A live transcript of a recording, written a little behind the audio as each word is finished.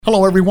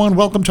Hello, everyone.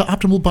 Welcome to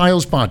Optimal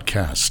Bio's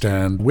podcast.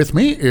 And with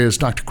me is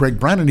Dr. Greg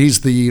Brannon.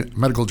 He's the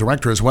medical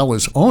director as well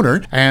as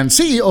owner. And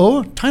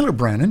CEO Tyler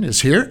Brannon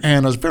is here.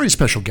 And a very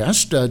special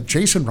guest,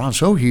 Jason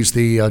Rosso. He's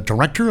the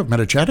director of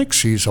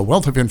Metagenics. He's a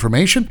wealth of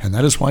information. And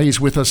that is why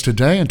he's with us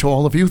today. And to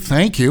all of you,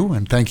 thank you.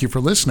 And thank you for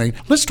listening.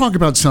 Let's talk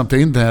about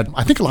something that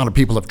I think a lot of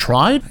people have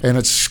tried. And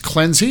it's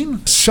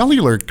cleansing.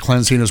 Cellular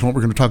cleansing is what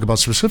we're going to talk about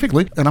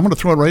specifically. And I'm going to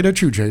throw it right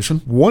at you,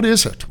 Jason. What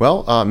is it?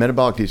 Well,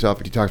 metabolic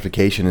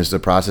detoxification is the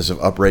process of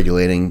upregulating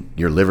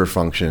your liver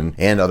function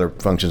and other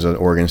functions of the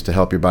organs to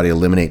help your body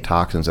eliminate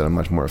toxins at a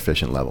much more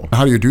efficient level.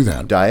 How do you do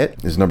that?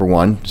 Diet is number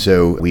one.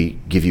 So we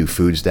give you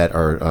foods that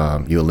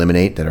are you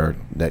eliminate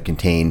that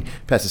contain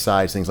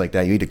pesticides, things like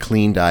that. You eat a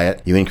clean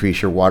diet. You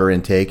increase your water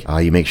intake.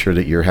 You make sure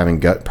that you're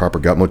having proper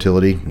gut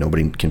motility.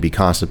 Nobody can be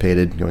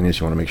constipated. You want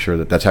to make sure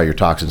that that's how your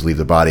toxins leave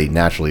the body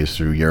naturally, is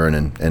through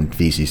urine and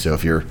feces. So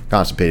if you're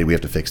constipated, we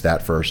have to fix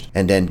that first.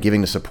 And then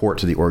giving the support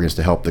to the organs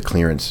to help the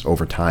clearance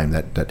over time.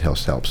 That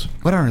helps.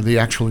 What are the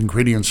actual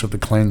ingredients of the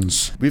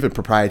cleanse? We have a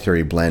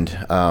proprietary blend.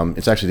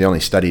 It's actually the only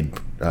studied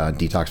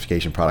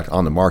detoxification product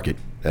on the market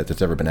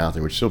that's ever been out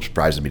there, which still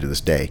surprises me to this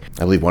day.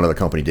 I believe one other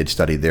company did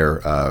study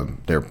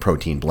their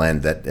protein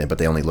blend, but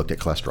they only looked at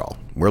cholesterol.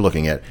 We're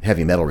looking at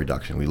heavy metal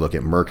reduction. We look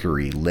at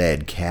mercury,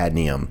 lead,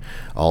 cadmium,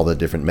 all the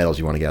different metals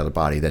you want to get out of the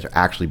body that are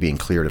actually being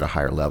cleared at a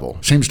higher level.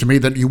 Seems to me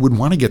that you would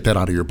want to get that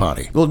out of your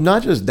body. Well,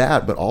 not just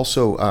that, but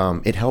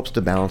also it helps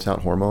to balance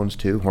out hormones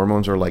too.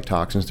 Hormones are like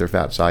toxins. They're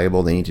fat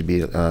soluble. They need to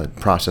be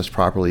processed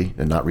properly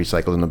and not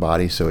recycled in the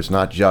body. So it's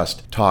not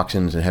just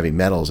toxins and heavy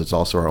metals. It's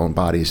also our own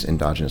body's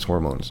endogenous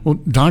hormones. Well,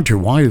 doctor,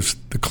 why is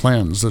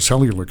the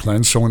cellular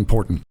cleanse, so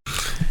important?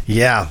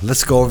 Yeah,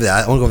 let's go over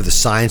that. I want to go over the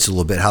science a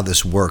little bit, how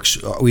this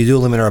works. We do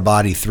eliminate our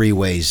body three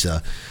ways: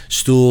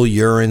 stool,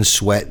 urine,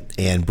 sweat,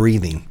 and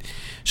breathing.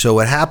 So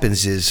what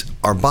happens is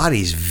our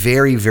body is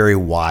very, very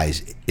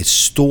wise. It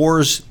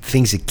stores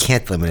things it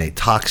can't eliminate,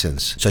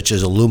 toxins such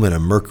as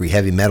aluminum, mercury,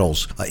 heavy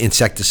metals,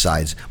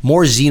 insecticides,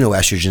 more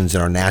xenoestrogens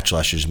than our natural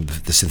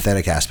estrogens, the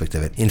synthetic aspect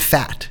of it, in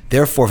fat.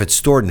 Therefore, if it's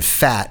stored in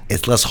fat,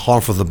 it's less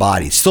harmful to the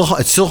body. It's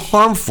still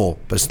harmful,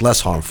 but it's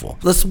less harmful.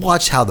 Let's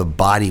watch how the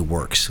body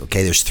works.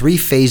 Okay, there's three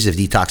phases of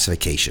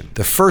detoxification.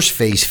 The first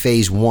phase,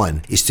 phase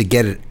one, is to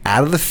get it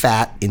out of the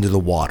fat into the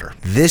water.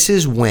 This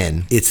is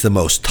when it's the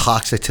most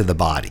toxic to the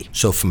body.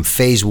 So from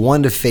phase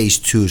one to phase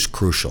two is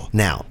crucial.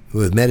 Now,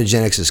 with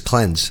Metagenics'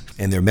 cleanse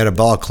and their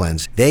metabolic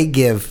cleanse, they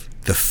give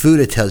the food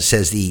it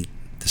says to eat.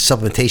 The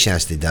supplementation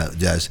as it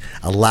does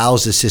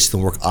allows the system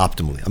to work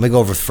optimally. I'm going to go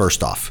over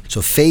first off.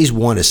 So phase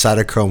one is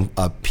cytochrome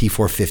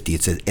P450.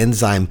 It's an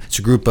enzyme. It's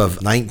a group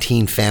of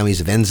 19 families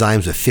of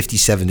enzymes with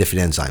 57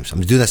 different enzymes. I'm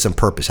going to do this on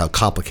purpose, how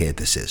complicated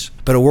this is.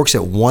 But it works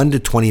at 1 to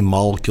 20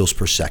 molecules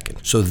per second.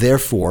 So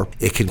therefore,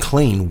 it can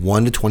clean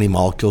 1 to 20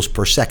 molecules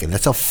per second.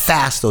 That's how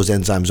fast those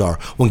enzymes are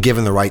when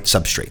given the right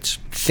substrates.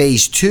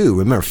 Phase two,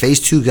 remember,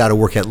 phase two got to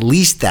work at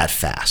least that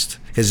fast.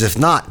 Because if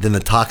not, then the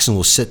toxin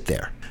will sit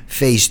there.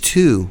 Phase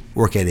two,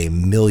 work at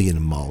 1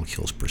 million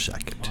molecules per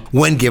second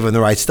when given the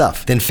right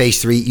stuff. Then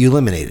phase three, you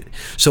eliminate it.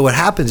 So what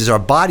happens is our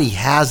body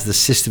has the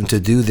system to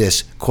do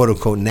this, quote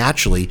unquote,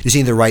 naturally,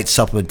 using the right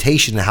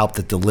supplementation to help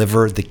the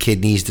liver, the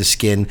kidneys, the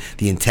skin,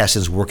 the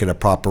intestines work at a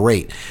proper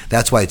rate.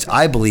 That's why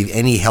I believe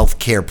any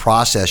healthcare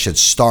process should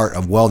start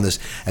of wellness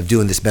of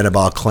doing this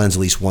metabolic cleanse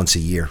at least once a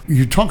year.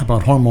 You talk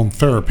about hormone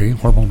therapy,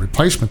 hormone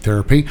replacement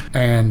therapy,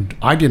 and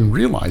I didn't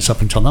realize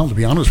up until now, to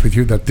be honest with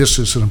you, that this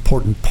is an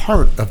important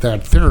part of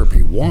that therapy.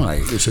 Why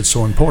is it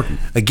so important?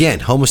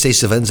 Again,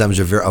 homeostasis of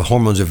enzymes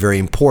hormones are very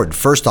important.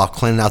 First off,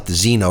 cleaning out the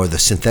xeno or the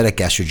synthetic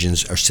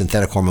estrogens or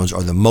synthetic hormones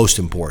are the most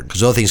important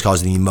because those things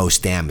cause the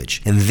most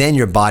damage. And then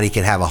your body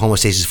can have a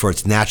homeostasis for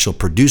its natural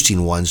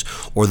producing ones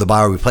or the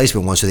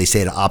bioreplacement ones so they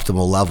stay at an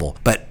optimal level.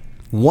 But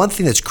one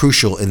thing that's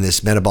crucial in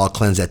this metabolic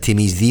cleanse that to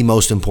me is the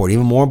most important,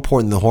 even more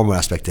important than the hormone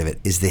aspect of it,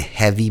 is the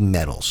heavy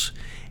metals.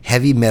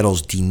 Heavy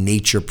metals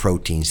denature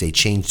proteins. They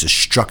change the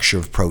structure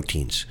of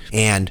proteins.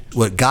 And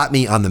what got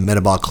me on the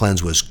metabolic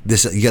cleanse was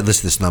this. You got to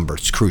listen to this number.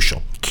 It's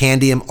crucial.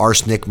 Cadmium,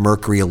 arsenic,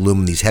 mercury,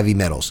 aluminum, these heavy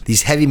metals.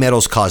 These heavy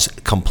metals cause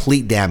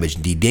complete damage,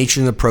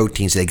 denaturing the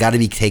proteins. They got to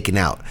be taken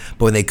out.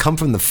 But when they come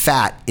from the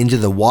fat into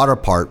the water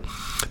part,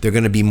 they're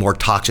going to be more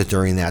toxic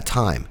during that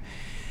time.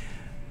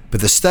 But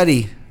the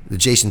study that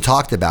Jason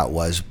talked about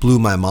blew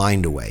my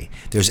mind away.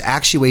 There's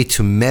actually a way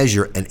to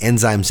measure an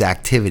enzyme's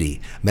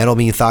activity.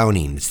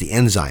 Metalmethionine, it's the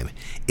enzyme.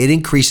 It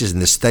increases in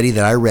the study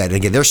that I read. And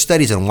again, there's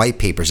studies on white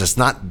papers. It's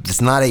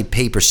not a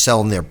paper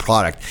selling their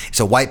product. It's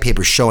a white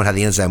paper showing how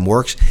the enzyme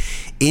works.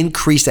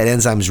 Increase that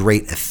enzyme's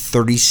rate at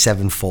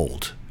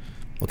 37-fold.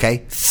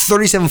 Okay?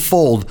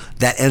 37-fold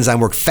that enzyme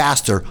worked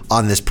faster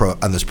on this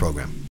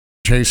program.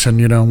 Jason,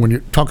 when you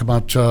talk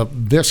about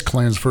this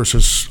cleanse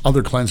versus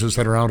other cleanses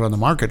that are out on the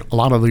market, a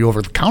lot of the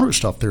over-the-counter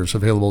stuff there is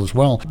available as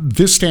well.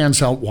 This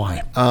stands out.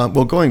 Why?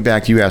 Well, going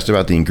back, you asked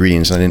about the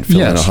ingredients. I didn't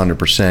fill in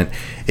 100%.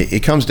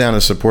 It comes down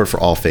to support for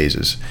all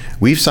phases.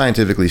 We've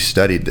scientifically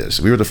studied this.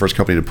 We were the first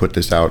company to put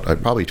this out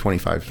probably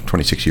 25,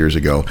 26 years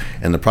ago.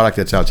 And the product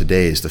that's out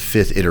today is the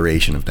 5th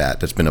iteration of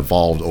that's been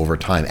evolved over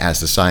time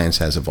as the science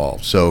has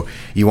evolved. So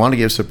you want to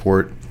give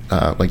support,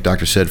 like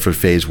Doctor said, for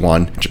phase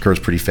 1, which occurs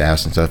pretty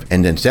fast and stuff.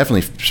 And then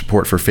definitely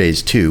support for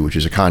phase 2, which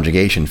is a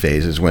conjugation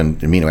phase, is when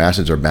amino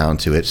acids are bound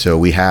to it. So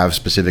we have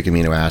specific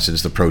amino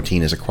acids. The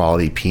protein is a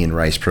quality pea and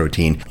rice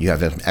protein. You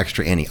have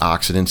extra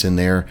antioxidants in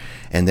there.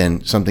 And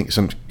then some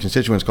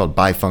constituents called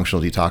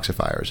bifunctional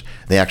detoxifiers.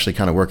 They actually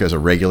kind of work as a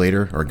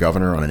regulator or a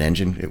governor on an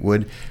engine, it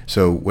would.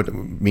 So what I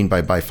mean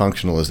by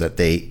bifunctional is that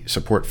they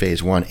support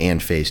phase 1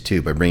 and phase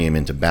 2 by bringing them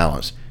into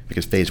balance,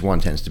 because phase 1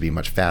 tends to be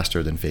much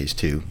faster than phase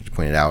 2, as you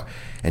pointed out.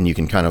 And you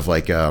can kind of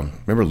like,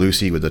 remember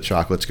Lucy with the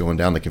chocolates going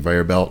down the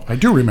conveyor belt? I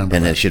do remember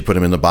And then she'd put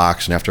them in the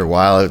box, and after a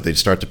while, they'd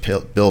start to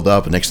build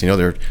up, and next thing you know,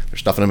 they're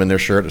stuffing them in their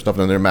shirt, they're stuffing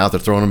them in their mouth, they're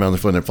throwing them on the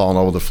floor, and they're falling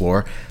all over the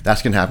floor.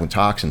 That's going to happen with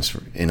toxins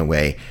in a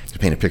way. To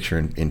paint a picture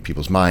in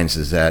people's minds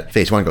is that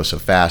phase 1 goes so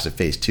fast, if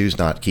phase 2 is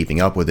not keeping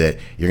up with it,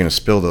 you're going to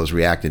spill those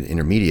reactant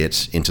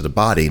intermediates into the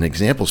body. An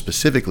example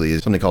specifically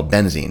is something called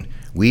benzene.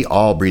 We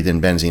all breathe in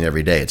benzene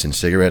every day. It's in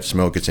cigarette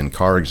smoke, it's in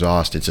car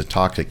exhaust, it's a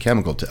toxic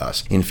chemical to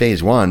us. In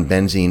phase 1,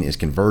 benzene is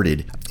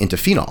converted into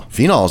phenol.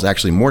 Phenol is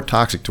actually more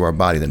toxic to our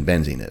body than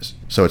benzene is.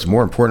 So it's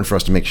more important for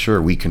us to make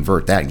sure we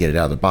convert that and get it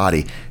out of the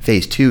body.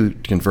 Phase 2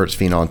 converts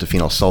phenol into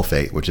phenol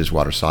sulfate, which is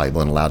water soluble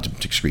and allowed to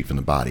excrete from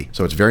the body.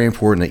 So it's very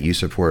important that you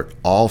support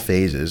all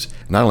phases,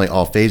 not only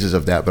all phases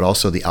of that, but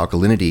also the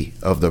alkalinity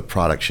of the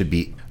product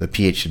the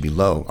pH should be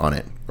low on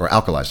it. Or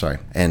alkali, sorry.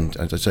 And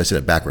I said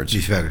it backwards.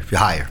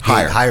 Higher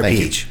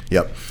pH.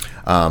 Yep.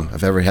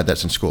 I've ever had that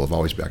since school. I've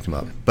always backed them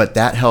up. But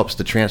that helps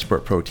the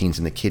transport proteins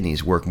in the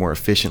kidneys work more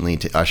efficiently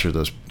to usher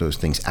those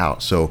things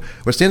out. So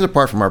what stands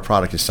apart from our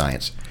product is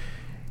science.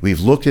 We've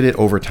looked at it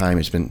over time.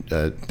 It's been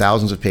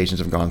thousands of patients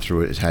have gone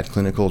through it. It's had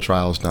clinical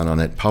trials done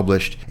on it,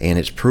 published, and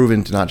it's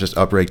proven to not just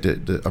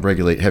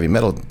upregulate heavy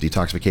metal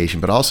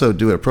detoxification, but also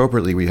do it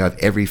appropriately where you have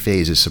every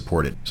phase is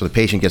supported. So the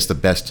patient gets the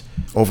best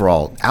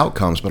overall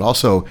outcomes, but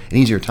also an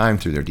easier time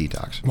through their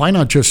detox. Why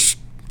not just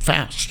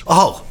fast?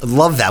 Oh, I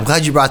love that. I'm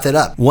glad you brought that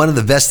up. One of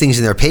the best things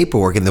in their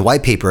paperwork, in the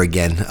white paper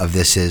again of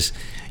this, is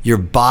your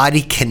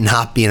body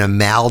cannot be in a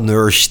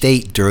malnourished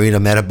state during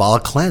a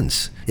metabolic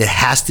cleanse. It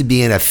has to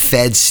be in a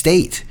fed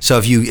state. So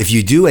if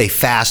you do a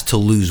fast to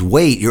lose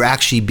weight, you're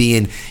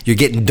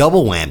getting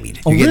double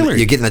whammied.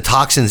 You're getting the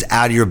toxins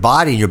out of your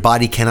body, and your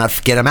body cannot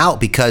get them out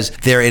because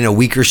they're in a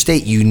weaker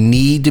state. You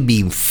need to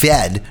be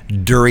fed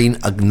during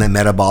a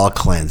metabolic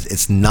cleanse.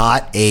 It's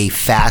not a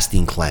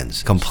fasting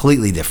cleanse.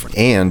 Completely different.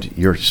 And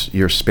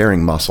you're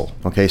sparing muscle.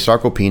 Okay,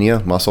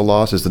 sarcopenia, muscle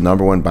loss, is the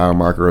number one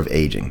biomarker of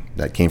aging.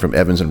 That came from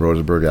Evans and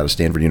Rosenberg out of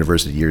Stanford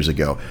University years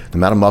ago. The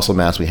amount of muscle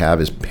mass we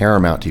have is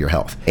paramount to your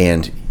health.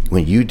 And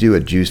when you do a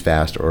juice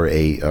fast or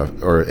a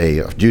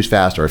juice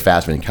fast or a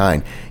fast of any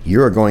kind, you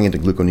are going into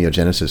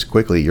gluconeogenesis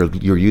quickly.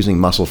 You're using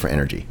muscle for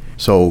energy.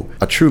 So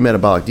a true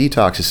metabolic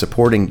detox is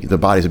supporting the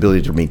body's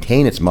ability to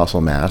maintain its muscle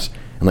mass.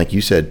 And like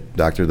you said,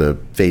 Doctor, the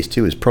phase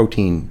 2 is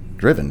protein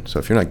driven. So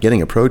if you're not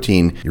getting a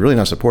protein, you're really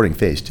not supporting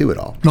phase 2 at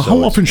all. Now,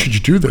 how often should you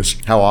do this?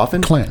 How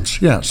often?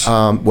 Cleanse, yes.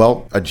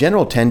 Well, a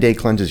general 10-day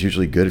cleanse is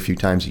usually good a few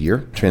times a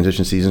year.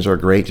 Transition seasons are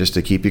great just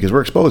to keep you, because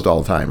we're exposed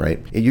all the time, right?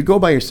 You go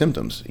by your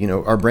symptoms.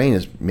 Our brain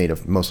is made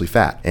of mostly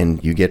fat,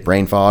 and you get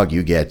brain fog,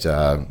 you get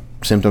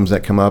symptoms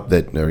that come up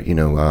that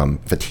are,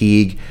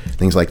 fatigue,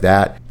 things like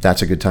that.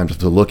 That's a good time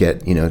to look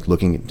at,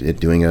 looking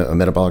at doing a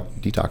metabolic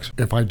detox.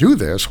 If I do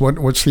this,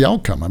 what's the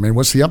outcome? I mean,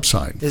 what's the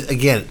upside?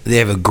 Again, they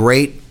have a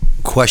great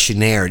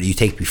questionnaire that you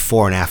take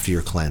before and after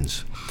your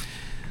cleanse.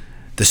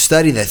 The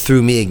study that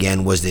threw me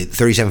again was the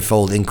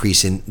 37-fold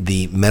increase in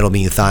the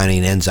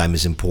metalmethionine enzyme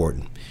is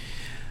important.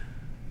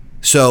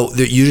 So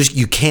there's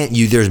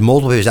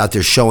multiple papers out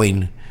there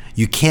showing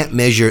you can't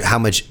measure how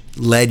much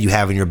lead you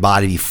have in your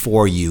body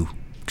before you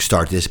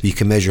start this, but you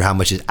can measure how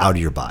much is out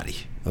of your body.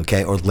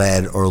 Okay, or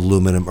lead or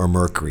aluminum or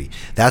mercury.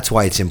 That's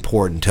why it's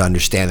important to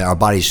understand that our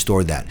bodies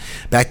stored that.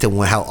 Back to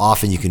how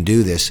often you can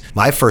do this.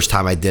 My first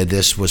time I did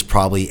this was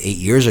probably 8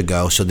 years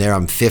ago. So there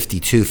I'm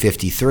 52,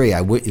 53.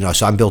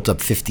 So I'm built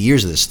up 50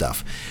 years of this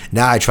stuff.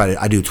 Now I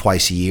do it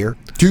twice a year.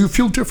 Do you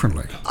feel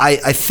differently?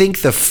 I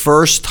think the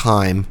first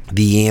time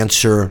the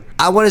answer,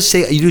 I want to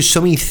say you do so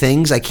many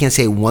things. I can't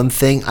say one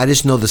thing. I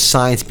just know the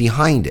science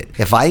behind it.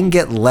 If I can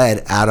get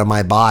lead out of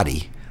my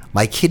body,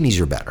 my kidneys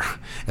are better.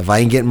 If I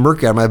can get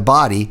mercury out of my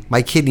body,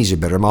 my kidneys are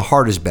better, my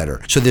heart is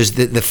better. So there's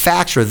the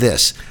facts are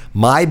this.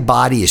 My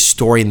body is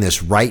storing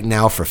this right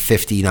now for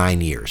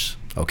 59 years,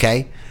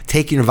 okay?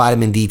 Taking your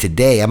vitamin D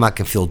today, I'm not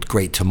going to feel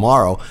great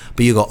tomorrow,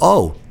 but you go,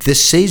 oh,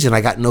 this season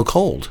I got no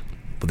cold.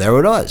 Well, there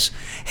it was.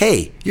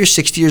 Hey, you're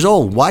 60 years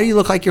old. Why do you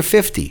look like you're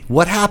 50?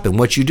 What happened?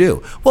 What'd you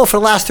do? Well, for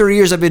the last 30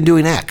 years, I've been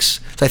doing X.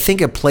 So I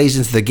think it plays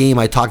into the game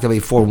I talked about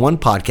before in one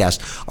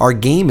podcast. Our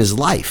game is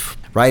life.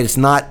 Right? It's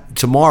not that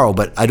tomorrow,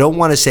 but I don't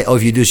want to say, oh,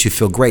 if you do this, you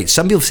feel great.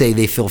 Some people say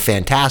they feel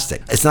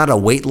fantastic. It's not a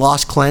weight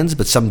loss cleanse,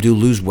 but some do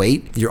lose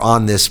weight. You're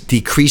on this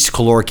decreased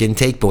caloric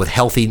intake, but with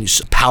healthy,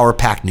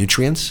 power-packed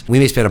nutrients. We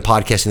may spend a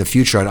podcast in the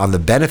future on the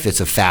benefits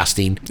of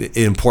fasting, an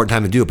important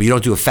time to do it, but you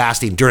don't do a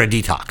fasting during a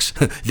detox.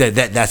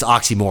 That's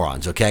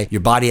oxymorons, okay?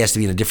 Your body has to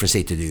be in a different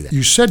state to do that.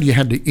 You said you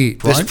had to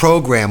eat, right? This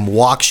program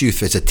walks you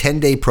through. It's a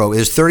 10-day program.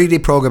 There's a 30-day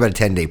program and a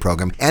 10-day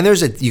program. And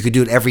you could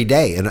do it every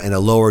day in a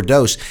lower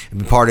dose.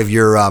 And be part of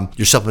your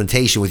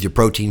supplementation with your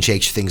protein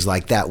shakes, things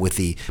like that, with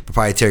the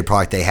proprietary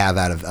product they have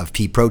out of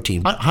pea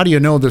protein. How do you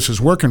know this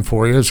is working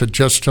for you? Is it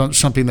just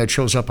something that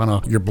shows up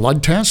on your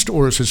blood test,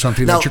 or is it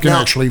something that you can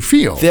actually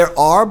feel? There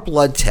are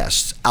blood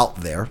tests out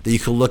there that you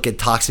can look at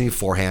toxin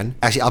beforehand.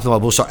 Actually,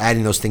 Optimal will start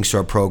adding those things to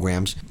our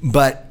programs.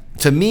 But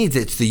to me,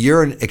 it's the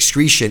urine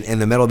excretion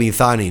and the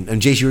metalmethionine.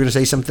 And Jason, you were going to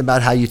say something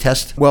about how you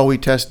test? Well, we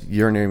test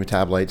urinary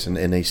metabolites,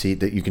 and they see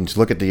that you can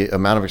look at the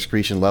amount of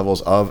excretion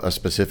levels of a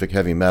specific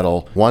heavy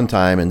metal one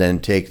time, and then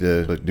do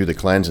the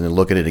cleanse, and then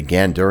look at it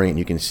again during it, and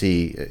you can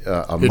see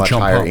a much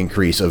higher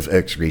increase of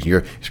excretion.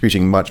 You're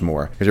excreting much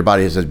more because your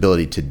body has the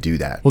ability to do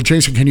that. Well,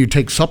 Jason, can you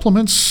take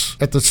supplements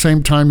at the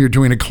same time you're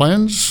doing a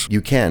cleanse?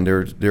 You can.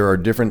 There are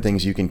different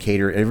things you can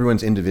cater.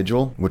 Everyone's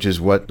individual, which is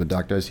what the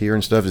doc does here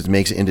and stuff. It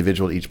makes it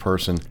individual to each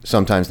person.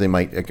 Sometimes they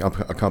might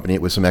accompany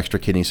it with some extra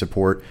kidney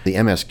support. The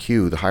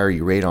MSQ, the higher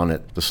you rate on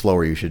it, the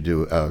slower you should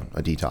do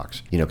a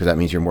detox, because that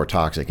means you're more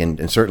toxic.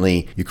 And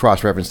certainly you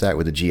cross-reference that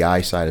with the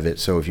GI side of it.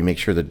 So if you make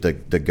sure that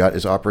the gut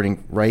is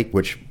operating right,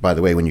 which, by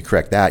the way, when you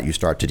correct that, you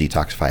start to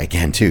detoxify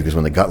again too, because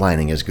when the gut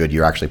lining is good,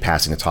 you're actually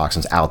passing the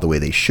toxins out the way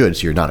they should,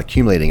 so you're not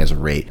accumulating as a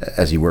rate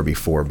as you were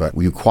before. But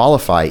you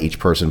qualify each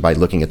person by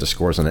looking at the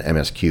scores on an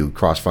MSQ,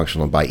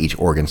 cross-functional by each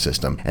organ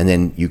system. And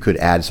then you could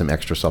add some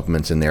extra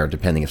supplements in there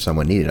depending if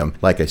someone needed them.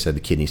 Like I said,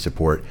 the kidney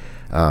support,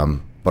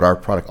 but our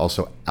product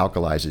also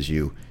alkalizes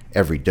you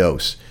every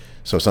dose.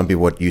 So some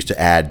people used to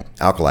add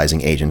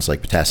alkalizing agents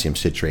like potassium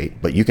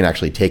citrate, but you can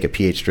actually take a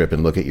pH strip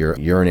and look at your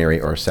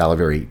urinary or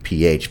salivary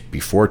pH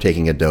before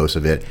taking a dose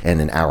of it and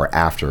an hour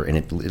after, and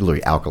it literally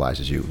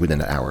alkalizes you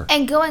within an hour.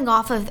 And going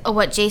off of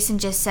what Jason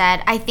just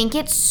said, I think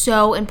it's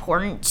so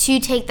important to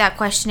take that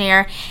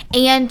questionnaire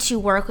and to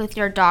work with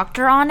your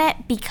doctor on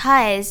it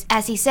because,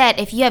 as he said,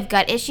 if you have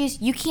gut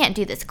issues, you can't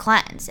do this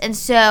cleanse. And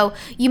so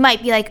you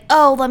might be like,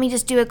 oh, let me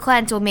just do a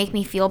cleanse, it'll make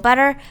me feel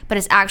better, but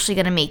it's actually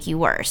going to make you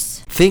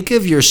worse. Think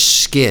of your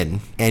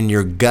skin and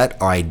your gut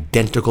are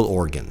identical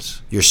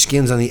organs. Your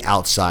skin's on the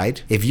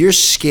outside. If your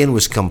skin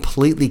was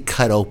completely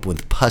cut open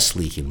with pus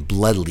leaking,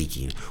 blood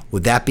leaking,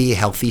 would that be a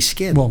healthy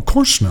skin? Well, of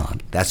course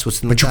not. That's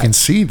what's in the gut. But you can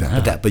see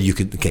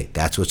that.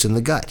 That's what's in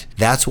the gut.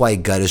 That's why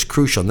gut is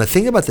crucial. And the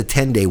thing about the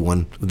 10-day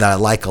one that I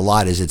like a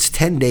lot is it's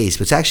 10 days,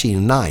 but it's actually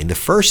 9. The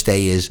first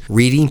day is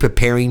reading,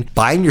 preparing,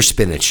 buying your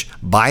spinach,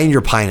 buying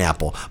your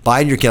pineapple,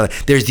 buying your kale.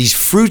 There's these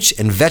fruits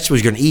and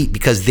vegetables you're going to eat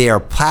because they are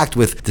packed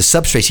with the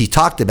substrates he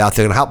talked about.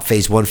 They're going to help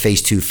phase 1,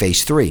 phase 2,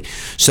 phase 3.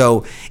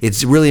 So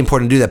it's really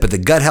important to do that. But the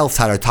gut health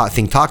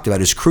thing talked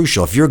about is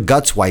crucial. If your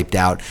gut's wiped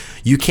out,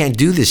 you can't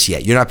do this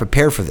yet. You're not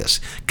prepared for this.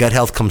 Gut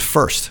health comes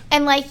first.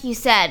 And like you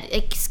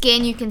said,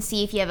 skin you can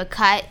see if you have a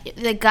cut.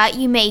 The gut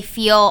you may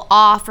feel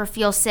off or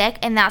feel sick,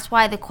 and that's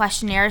why the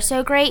questionnaire is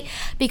so great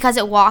because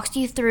it walks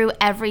you through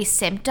every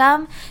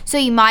symptom. So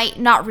you might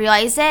not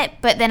realize it,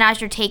 but then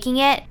as you're taking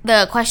it,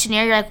 the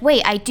questionnaire, you're like,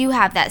 wait, I do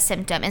have that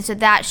symptom. And so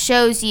that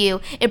shows you,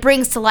 it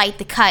brings to light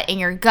the cut in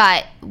your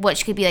gut,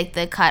 which could be like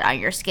the cut on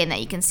your skin that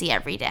you can see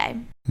every day.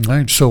 All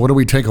right, so what do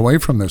we take away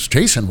from this?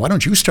 Jason, why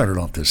don't you start it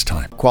off this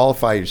time?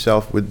 Qualify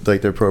yourself with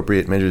the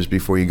appropriate measures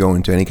before you go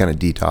into any kind of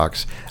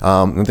detox.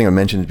 One thing I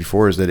mentioned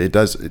before is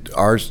that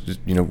ours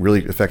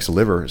really affects the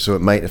liver, so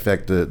it might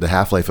affect the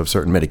half-life of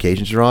certain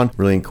medications you're on.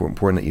 Really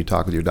important that you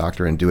talk with your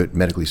doctor and do it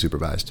medically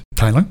supervised.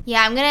 Tyler?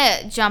 Yeah, I'm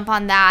going to jump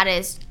on that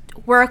is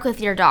work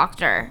with your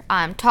doctor.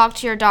 Talk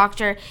to your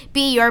doctor.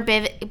 Be your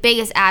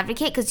biggest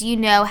advocate because you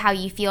know how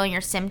you feel and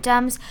your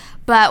symptoms,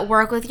 but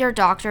work with your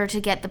doctor to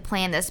get the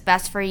plan that's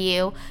best for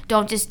you.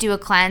 Don't just do a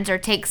cleanse or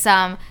take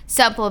some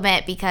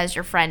supplement because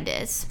your friend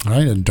is. All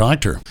right, and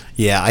doctor?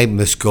 Yeah, I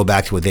must go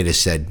back to what they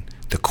just said.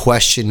 The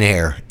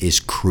questionnaire is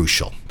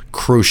crucial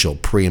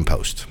pre and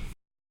post.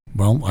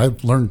 Well,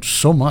 I've learned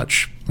so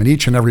much in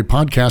each and every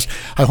podcast.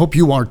 I hope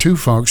you are too,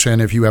 folks. And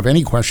if you have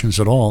any questions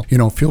at all,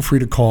 feel free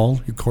to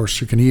call. Of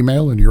course, you can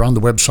email, and you're on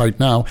the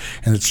website now,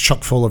 and it's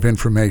chock full of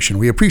information.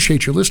 We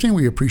appreciate you listening.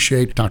 We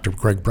appreciate Dr.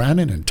 Greg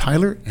Brannon and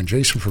Tyler and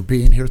Jason for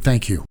being here.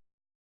 Thank you.